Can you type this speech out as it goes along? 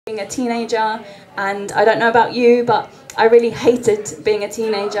being a teenager, and I don't know about you, but I really hated being a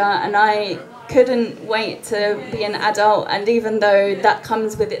teenager, and I couldn't wait to be an adult. And even though that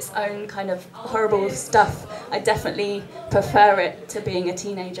comes with its own kind of horrible stuff, I definitely prefer it to being a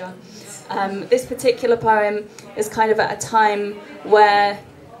teenager. This particular poem is kind of at a time where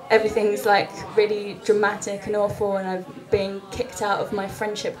everything's like really dramatic and awful, and I'm being kicked out of my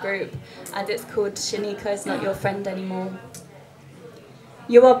friendship group, and it's called Shaneeka is Not Your Friend Anymore.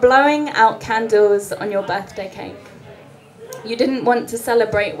 You are blowing out candles on your birthday cake. You didn't want to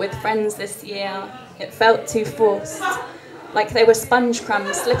celebrate with friends this year. It felt too forced, like they were sponge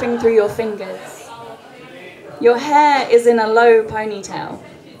crumbs slipping through your fingers. Your hair is in a low ponytail.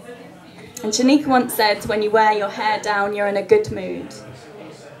 And Shaneeka once said, when you wear your hair down, you're in a good mood.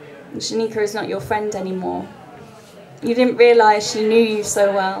 And Shaneeka is not your friend anymore. You didn't realise she knew you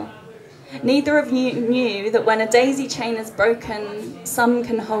so well. Neither of you knew that when a daisy chain is broken, some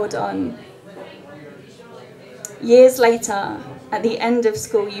can hold on. Years later, at the end of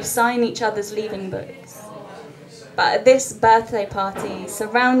school, you sign each other's leaving books. But at this birthday party,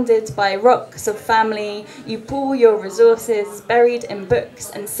 surrounded by rocks of family, you pool your resources buried in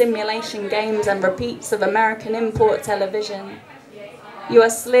books and simulation games and repeats of American import television. You are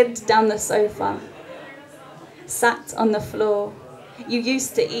slid down the sofa, sat on the floor. You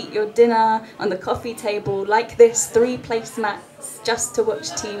used to eat your dinner on the coffee table like this, 3 placemats, just to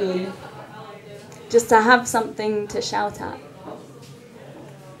watch TV, just to have something to shout at.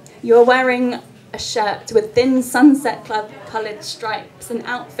 You're wearing a shirt with thin sunset-coloured stripes, an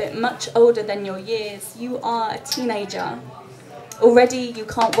outfit much older than your years. You are a teenager. Already you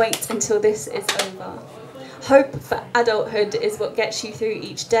can't wait until this is over. Hope for adulthood is what gets you through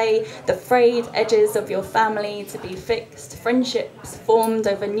each day, the frayed edges of your family to be fixed, friendships formed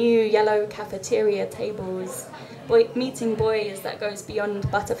over new yellow cafeteria tables, meeting boys that goes beyond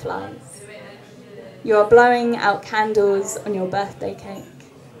butterflies. You are blowing out candles on your birthday cake.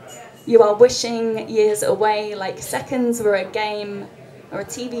 You are wishing years away like seconds were a game or a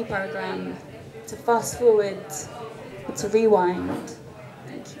TV program, to fast forward or to rewind.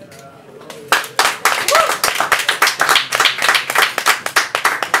 Thank you.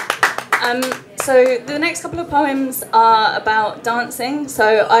 So the next couple of poems are about dancing.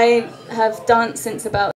 So I have danced since about